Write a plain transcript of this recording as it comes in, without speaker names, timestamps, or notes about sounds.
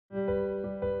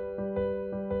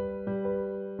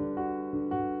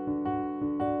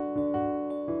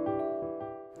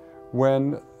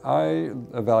When I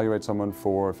evaluate someone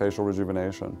for facial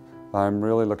rejuvenation, I'm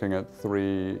really looking at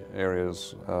three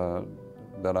areas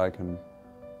that I can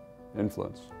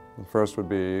influence. The first would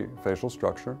be facial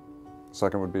structure, the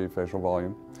second would be facial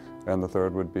volume, and the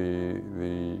third would be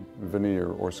the veneer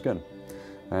or skin.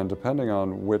 And depending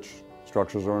on which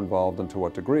structures are involved and to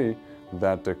what degree,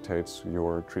 that dictates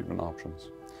your treatment options.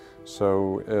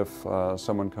 So if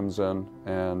someone comes in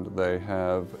and they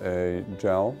have a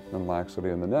gel and laxity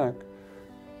in the neck,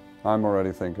 I'm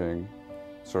already thinking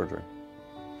surgery.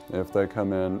 If they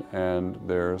come in and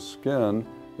their skin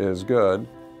is good,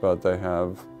 but they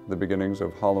have the beginnings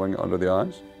of hollowing under the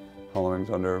eyes, hollowings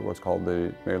under what's called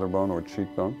the malar bone or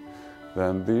cheekbone,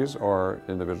 then these are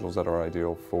individuals that are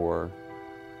ideal for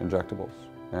injectables.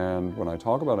 And when I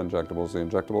talk about injectables, the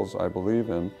injectables I believe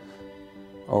in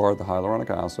are the hyaluronic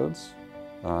acids.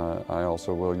 I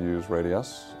also will use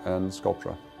Radiesse and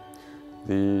Sculptra.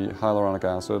 The hyaluronic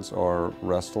acids are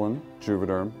Restylane,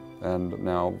 Juvederm, and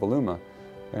now Voluma.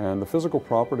 And the physical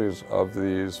properties of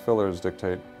these fillers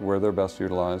dictate where they're best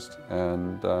utilized,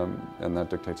 and that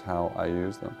dictates how I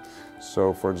use them.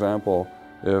 So for example,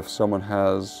 if someone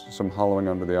has some hollowing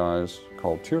under the eyes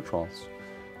called tear troughs,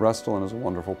 Restylane is a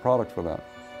wonderful product for that.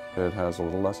 It has a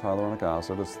little less hyaluronic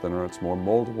acid, it's thinner, it's more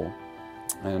moldable,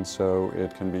 and so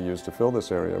it can be used to fill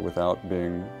this area without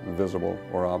being visible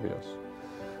or obvious.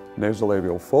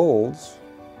 Nasolabial folds,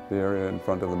 the area in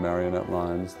front of the marionette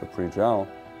lines, the pre-jowl,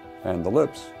 and the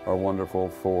lips are wonderful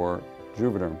for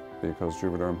Juvederm because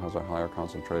Juvederm has a higher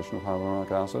concentration of hyaluronic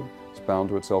acid, it's bound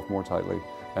to itself more tightly,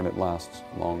 and it lasts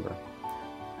longer.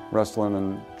 Restylane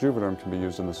and Juvederm can be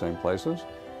used in the same places,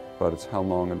 but it's how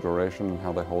long in duration and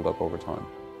how they hold up over time.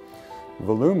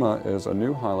 Voluma is a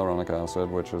new hyaluronic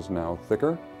acid which is now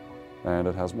thicker and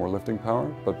it has more lifting power,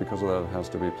 but because of that it has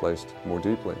to be placed more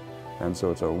deeply. And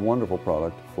so it's a wonderful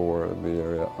product for the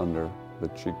area under the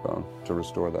cheekbone to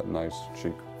restore that nice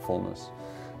cheek fullness.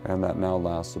 And that now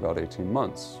lasts about 18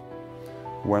 months.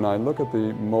 When I look at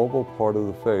the mobile part of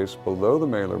the face below the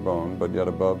malar bone, but yet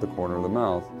above the corner of the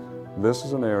mouth, this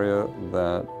is an area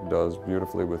that does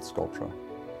beautifully with Sculptra.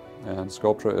 And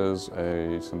Sculptra is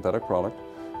a synthetic product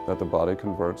that the body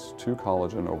converts to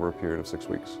collagen over a period of 6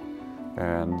 weeks.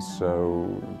 And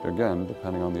so, again,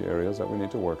 depending on the areas that we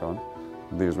need to work on,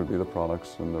 these would be the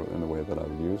products in the way that I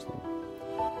would use them.